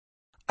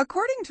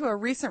According to a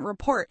recent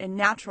report in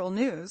Natural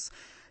News,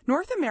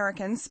 North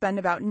Americans spend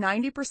about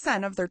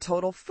 90% of their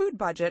total food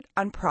budget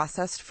on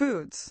processed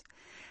foods.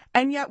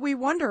 And yet we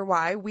wonder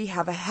why we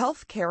have a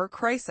healthcare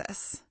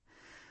crisis.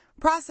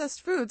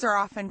 Processed foods are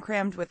often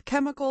crammed with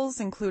chemicals,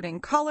 including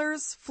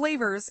colors,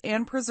 flavors,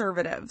 and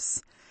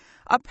preservatives.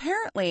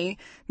 Apparently,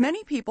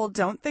 many people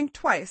don't think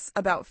twice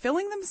about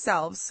filling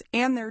themselves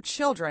and their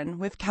children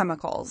with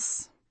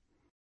chemicals.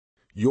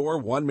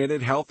 Your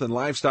 1-minute health and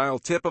lifestyle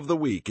tip of the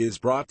week is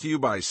brought to you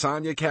by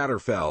Sonia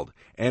Catterfeld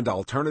and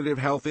Alternative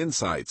Health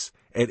Insights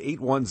at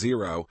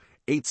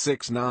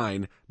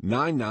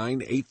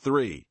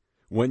 810-869-9983.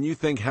 When you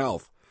think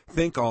health,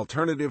 think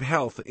Alternative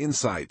Health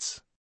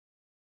Insights.